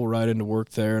 I pull right into work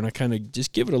there, and I kind of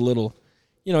just give it a little,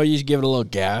 you just give it a little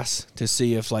gas to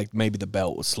see if, like, maybe the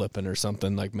belt was slipping or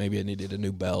something, like maybe I needed a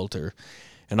new belt,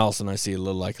 and all of a sudden I see a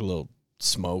little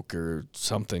smoke or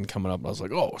something coming up, and I was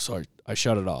like, oh, so I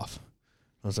shut it off.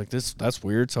 I was like, that's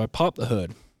weird. So I popped the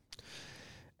hood,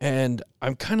 and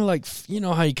I'm kind of like,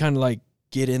 how you kind of like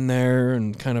get in there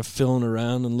and kind of feeling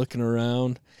around and looking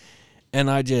around, and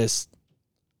I just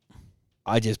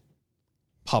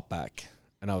popped back,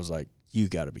 and I was like, you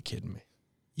got to be kidding me.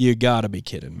 You got to be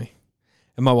kidding me.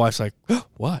 And my wife's like, oh,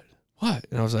 what?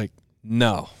 And I was like,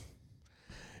 no,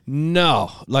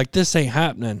 like, this ain't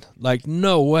happening. Like,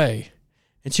 no way.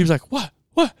 And she was like, what?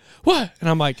 And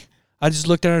I'm like, I just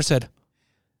looked at her and said,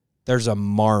 there's a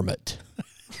marmot.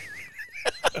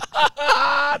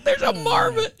 There's a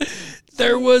marmot.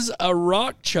 There was a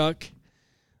rock chuck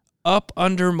up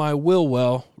under my wheel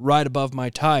well right above my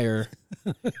tire,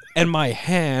 and my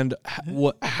hand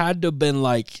had to have been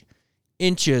like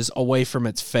inches away from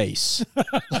its face.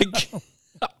 Like,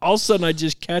 all of a sudden I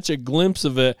just catch a glimpse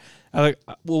of it. I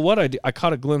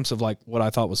caught a glimpse of like what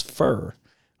I thought was fur.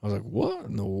 I was like, what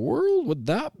in the world would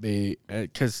that be?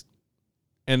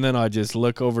 And then I just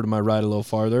look over to my right a little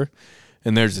farther,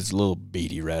 and there's this little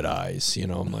beady red eyes.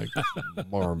 I'm like,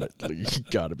 marmot, like, you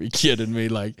got to be kidding me.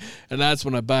 Like, and that's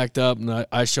when I backed up, and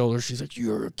I showed her. She's like,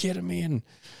 you're kidding me. And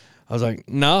I was like,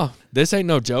 no, this ain't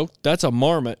no joke. That's a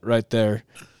marmot right there.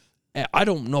 And I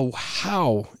don't know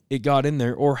how it got in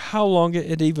there or how long it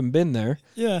had even been there.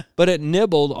 Yeah. But it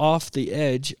nibbled off the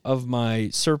edge of my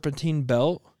serpentine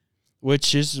belt,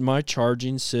 which is my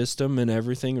charging system and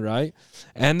everything, right?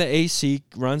 And the AC,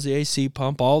 runs the AC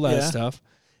pump, all that stuff.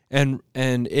 And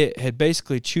it had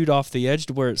basically chewed off the edge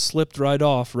to where it slipped right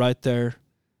off right there.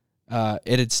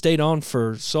 It had stayed on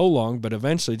for so long, but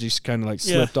eventually just kind of like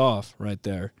slipped off right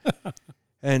there.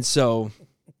 And so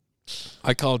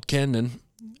I called Kendon,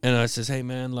 and I says, hey,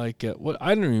 man, like, what?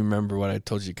 I don't even remember what I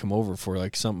told you to come over for,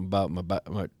 like something about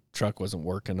my truck wasn't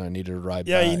working. I needed a ride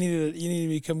back. Yeah, you needed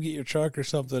me to come get your truck or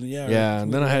something. Yeah. Yeah,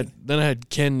 and then I had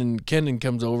Kendon. Kendon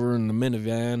comes over in the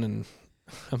minivan, and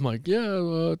I'm like,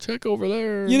 check over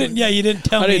there. You didn't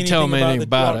tell me anything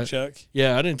about it. Chuck.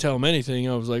 Yeah, I didn't tell him anything.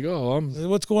 I was like,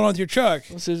 what's going on with your truck?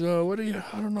 I says, what do you?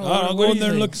 I don't know. I'll go in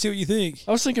there and look and see what you think.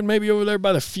 I was thinking maybe over there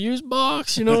by the fuse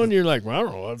box, and you're like, well, I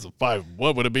don't know. That's a 5.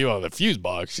 What would it be on the fuse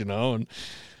box, and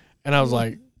I was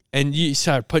like, and you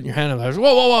started putting your hand up. I was,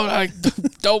 whoa, I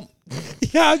don't.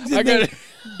 Yeah, I got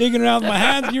digging around with my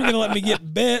hands. You're gonna let me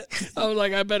get bit. I was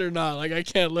like, I better not. Like, I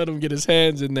can't let him get his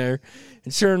hands in there.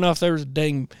 And sure enough, there was a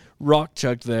dang rock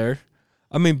chuck there.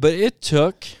 I mean, but it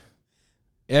took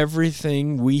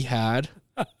everything we had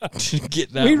to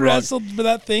get that. We wrestled for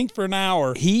that thing for an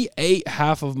hour. He ate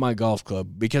half of my golf club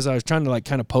because I was trying to like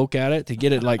kind of poke at it to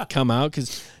get it like come out,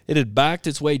 because it had backed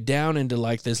its way down into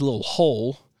like this little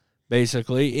hole,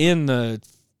 basically in the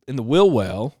wheel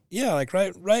well. Yeah, like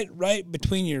right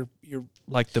between your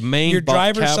like the main your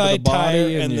driver's side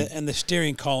tire and the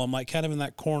steering column, like kind of in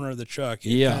that corner of the truck.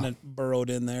 It kind of burrowed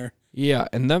in there. Yeah,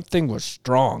 and that thing was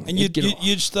strong. And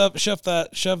you'd shove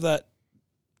that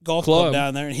golf club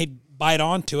down there, and he'd bite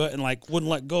onto it and like wouldn't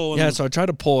let go. Yeah, so I tried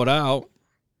to pull it out.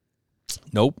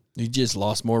 Nope, he just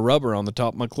lost more rubber on the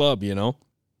top of my club, And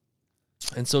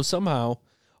so somehow.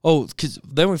 Oh, because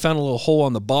then we found a little hole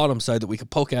on the bottom side that we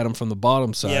could poke at him from the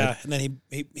bottom side. Yeah, and then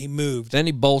he moved. Then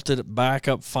he bolted it back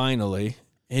up finally,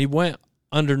 and he went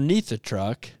underneath the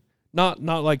truck, not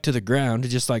like to the ground,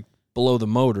 just like below the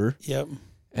motor. Yep.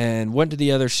 And went to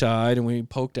the other side, and we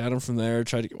poked at him from there.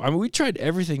 We tried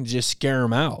everything to just scare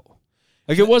him out.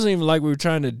 Like, it wasn't even like we were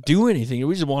trying to do anything.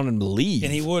 We just wanted him to leave.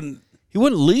 And he wouldn't. He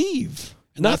wouldn't leave.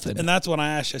 Nothing. And that's when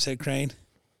I asked you, I said, Crane,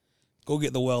 go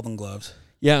get the welding gloves.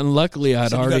 Yeah, and luckily I'd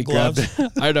So you already got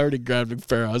grabbed I'd already grabbed a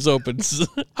pair. I was open.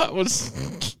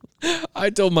 I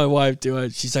told my wife too.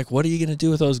 She's like, "What are you gonna do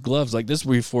with those gloves?" Like this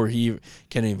before Kenan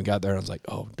even got there. And I was like,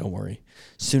 "Oh, don't worry.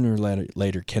 Sooner or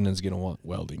later, Kenan's gonna want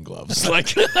welding gloves."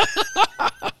 Like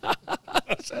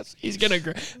he's gonna.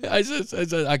 I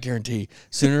said, I guarantee.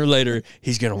 Sooner or later,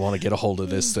 he's gonna want to get a hold of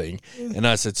this thing. And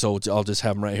I said, "So I'll just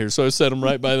have them right here." So I set them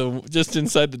right by just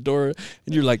inside the door.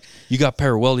 And you're like, "You got a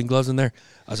pair of welding gloves in there?"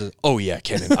 I said, "Oh yeah,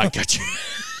 Kenan, I got you."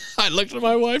 I looked at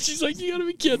my wife. She's like, "You gotta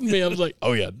be kidding me!" I was like,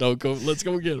 "Oh yeah, don't go. Let's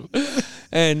go get him."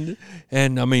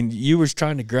 And I mean, you was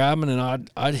trying to grab him, and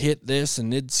I'd hit this,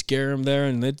 and it'd scare him there,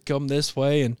 and they'd come this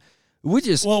way, and we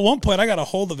just. Well, at one point, I got a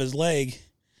hold of his leg,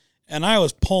 and I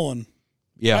was pulling.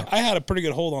 Yeah, I had a pretty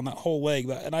good hold on that whole leg,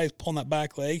 and I was pulling that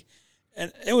back leg,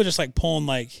 and it was just like pulling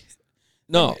like.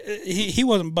 No, he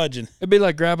wasn't budging. It'd be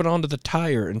like grabbing onto the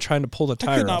tire and trying to pull the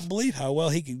tire off. I could not believe how well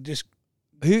he could just.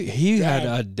 He had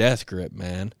a death grip,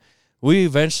 man. We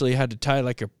eventually had to tie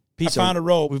like a piece. I found a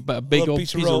rope, a big old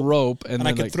piece of rope, and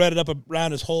I could thread it up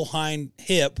around his whole hind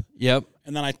hip. Yep.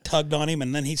 And then I tugged on him,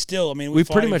 and then he still. I mean, we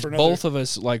pretty much both of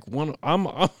us like one. I'm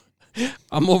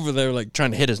over there like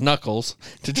trying to hit his knuckles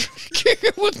to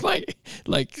with my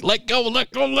like let go. And I'm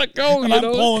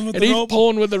pulling with the rope. He's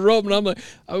pulling with the rope, and I'm like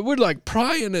we're like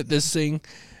prying at this thing,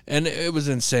 and it was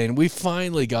insane. We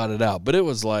finally got it out, but it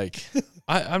was like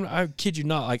I kid you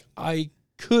not, like I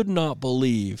could not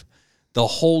believe the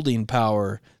holding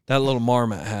power that little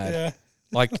marmot had. Yeah.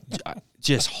 Like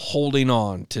just holding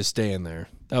on to staying there.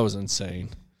 That was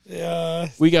insane. Yeah.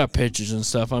 We got pictures and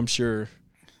stuff. I'm sure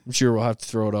we'll have to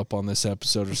throw it up on this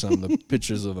episode or something. The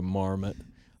pictures of the marmot.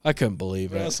 I couldn't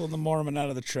believe it. Wrestling the marmot out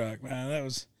of the truck, man. That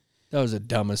was the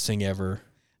dumbest thing ever.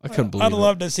 I couldn't believe it. I'd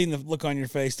love to have seen the look on your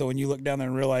face, though, when you look down there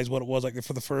and realize what it was like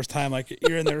for the first time. Like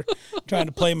you're in there trying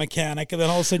to play mechanic, and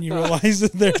then all of a sudden you realize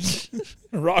that there's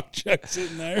rock chuck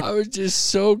sitting there. I was just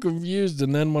so confused.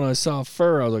 And then when I saw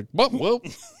fur, I was like, well,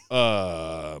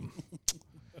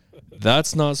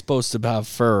 that's not supposed to have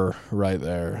fur right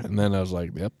there. And then I was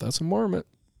like, yep, that's a marmot.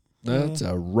 That's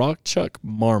a rock chuck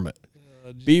marmot.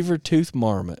 Beaver tooth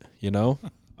marmot, you know?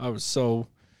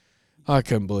 I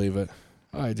couldn't believe it.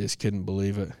 I just couldn't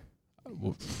believe it.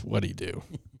 What do you do?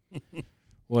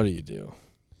 What do you do?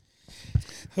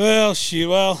 Well, shoot.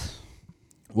 Well,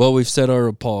 we've said our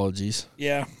apologies.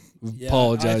 Yeah. We've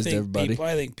apologized to everybody.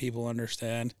 I think people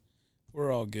understand.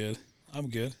 We're all good. I'm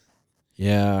good.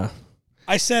 Yeah.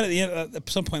 I said at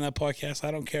some point in that podcast,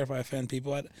 I don't care if I offend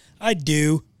people. I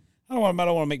do. I don't want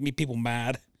to make people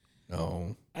mad.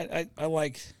 No. I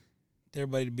like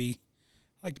everybody to be.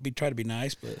 I like to try to be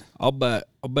nice, but I'll bet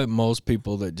most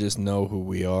people that just know who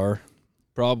we are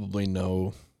probably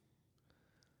know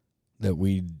that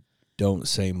we don't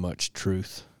say much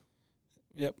truth.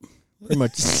 Yep. Pretty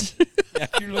much. Yeah,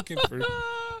 if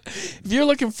you're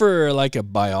looking for like a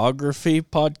biography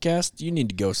podcast, you need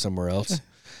to go somewhere else.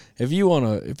 If you want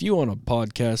a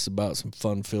podcast about some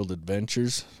fun-filled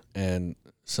adventures and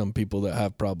some people that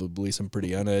have probably some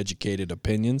pretty uneducated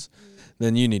opinions,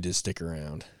 then you need to stick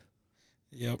around.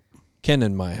 Yep.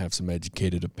 Kenan might have some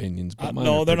educated opinions, but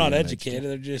no, they're not educated.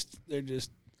 They're just.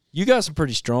 You got some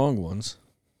pretty strong ones.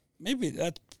 Maybe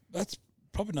that's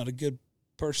probably not a good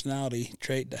personality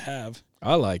trait to have.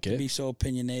 I like it. To be so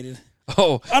opinionated.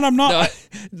 Oh, and I'm not.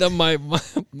 No, my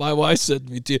wife said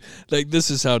to me too. Like,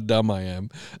 this is how dumb I am.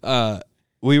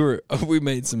 We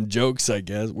made some jokes. I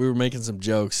guess we were making some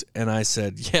jokes, and I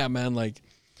said, "Yeah, man, like."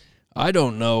 I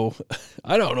don't know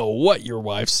what your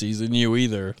wife sees in you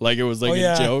either. Like it was like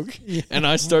a joke. Yeah. And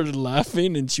I started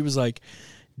laughing and she was like,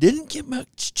 didn't get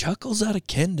much chuckles out of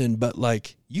Kendon, but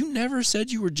like you never said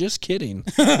you were just kidding.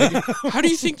 Like, how do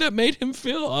you think that made him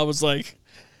feel? I was like,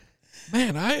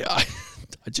 man, I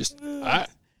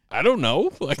don't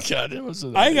know. Like it was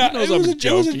a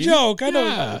joke. I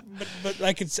know, but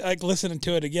I could like listening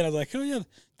to it again. I was like, oh yeah,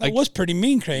 that was pretty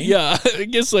mean, Crane. Yeah, I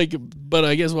guess but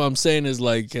I guess what I'm saying is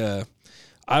like,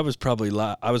 I was probably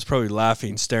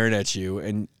laughing, staring at you,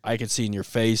 and I could see in your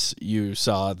face you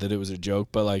saw that it was a joke.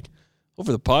 But like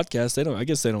over the podcast, I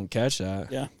guess they don't catch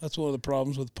that. Yeah, that's one of the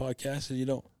problems with the podcast is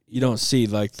you don't see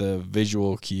like the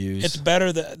visual cues. It's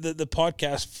better the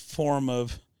podcast form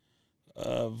of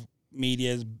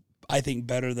media is, I think,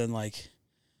 better than like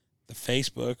the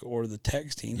Facebook or the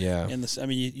texting. Yeah. And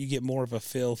you get more of a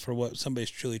feel for what somebody's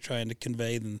truly trying to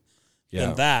convey than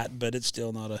that, but it's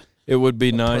still not a. It would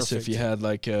be nice perfect. If you had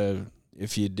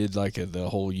if you did the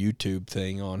whole YouTube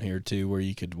thing on here too, where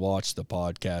you could watch the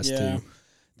podcast too.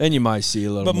 Then you might see a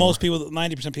little. But more. most people,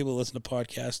 90% of people that listen to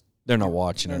podcasts, they're not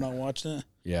watching it. They're not watching it.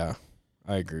 Yeah,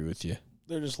 I agree with you.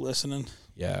 They're just listening.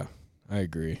 Yeah, I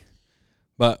agree.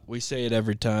 But we say it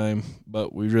every time,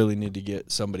 but we really need to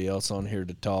get somebody else on here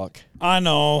to talk. I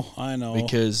know.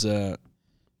 Because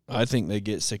I think they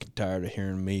get sick and tired of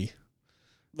hearing me.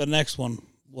 The next one,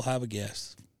 we'll have a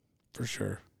guest, for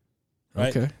sure.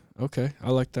 Right? Okay.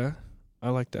 I like that.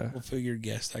 We'll figure a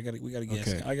guest. We got a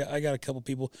guest. Okay. I got a couple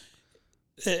people.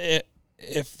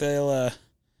 If they'll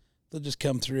just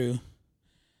come through.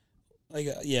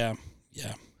 Yeah.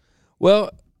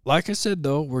 Well, like I said,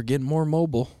 though, we're getting more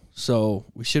mobile, so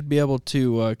we should be able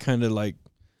to kind of like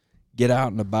get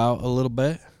out and about a little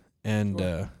bit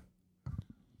and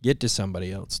get to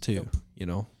somebody else too. You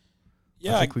know.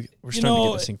 Yeah, I think we're starting to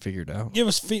get this thing figured out. Give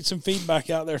us some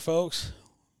feedback out there, folks.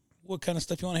 What kind of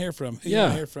stuff you want to hear from? Who you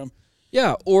want to hear from?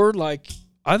 Yeah, or like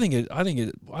I think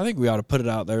we ought to put it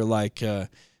out there. Like, do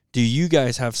you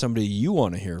guys have somebody you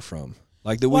want to hear from?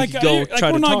 Like that we could go try to talk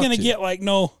to. We're not going to get like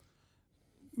no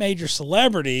major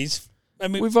celebrities. I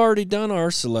mean, we've already done our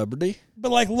celebrity,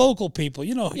 but like local people,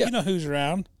 you know who's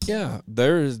around. Yeah,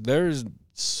 there's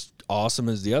awesome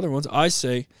as the other ones. I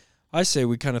say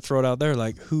we kind of throw it out there.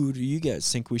 Like, who do you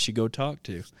guys think we should go talk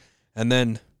to, and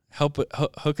then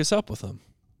hook us up with them.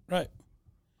 Right.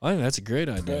 I think that's a great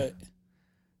idea. Right.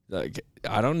 Like,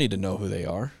 I don't need to know who they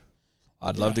are.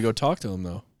 I'd love to go talk to them,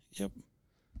 though. Yep.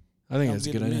 I think that's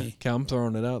a good idea. Okay, I'm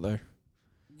throwing it out there.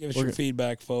 Give us your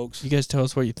feedback, folks. You guys tell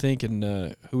us what you think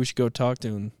and who we should go talk to,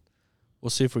 and we'll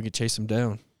see if we can chase them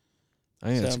down. I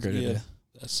think that's a great idea.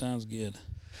 That sounds good.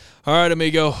 All right,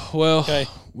 amigo. Well,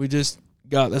 we just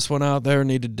got this one out there.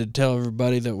 Needed to tell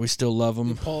everybody that we still love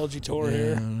them. The apology tour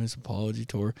here. It's apology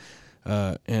tour.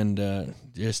 And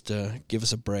just give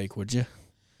us a break, would you?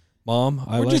 Mom,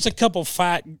 we're just a couple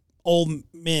fat old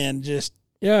men just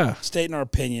stating our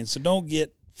opinions. So don't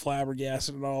get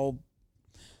flabbergasted at all.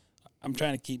 I'm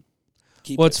trying to keep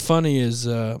What's funny is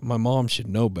my mom should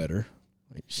know better.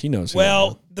 Like, she knows.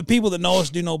 Well, the people that know us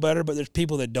do know better, but there's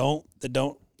people that don't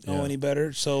know any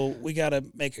better. So we got to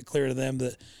make it clear to them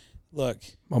that, look.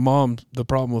 The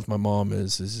problem with my mom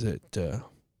is that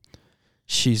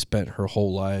she spent her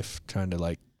whole life trying to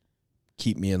like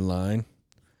keep me in line.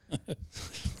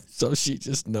 So she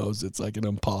just knows it's like an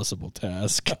impossible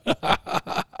task.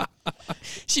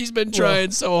 She's been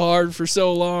trying so hard for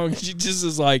so long. She just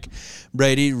is like,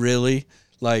 Brady, really?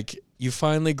 Like, you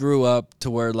finally grew up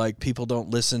to where like people don't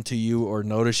listen to you or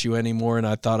notice you anymore, and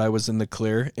I thought I was in the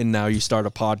clear, and now you start a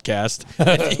podcast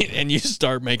and you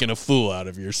start making a fool out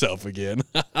of yourself again.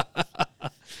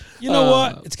 You know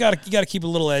what? You got to keep it a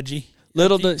little edgy. You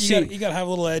got to have a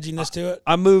little edginess to it.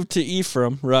 I moved to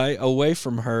Ephraim, right, away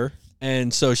from her,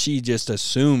 and so she just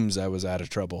assumes I was out of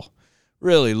trouble.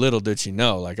 Really, little did she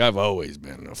know, like, I've always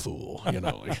been a fool, you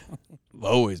know. Like, I've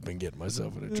always been getting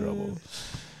myself into trouble.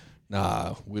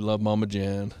 Nah, we love Mama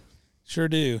Jan. Sure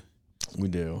do. We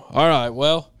do. All right,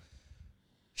 well,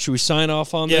 should we sign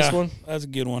off on this one? That's a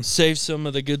good one. Save some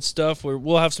of the good stuff.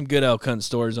 We'll have some good elk hunt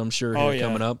stories, I'm sure,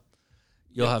 coming up.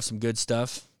 You'll have some good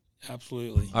stuff.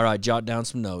 Absolutely. All right, jot down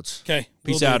some notes. Okay.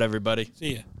 Peace out, everybody.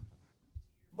 See ya.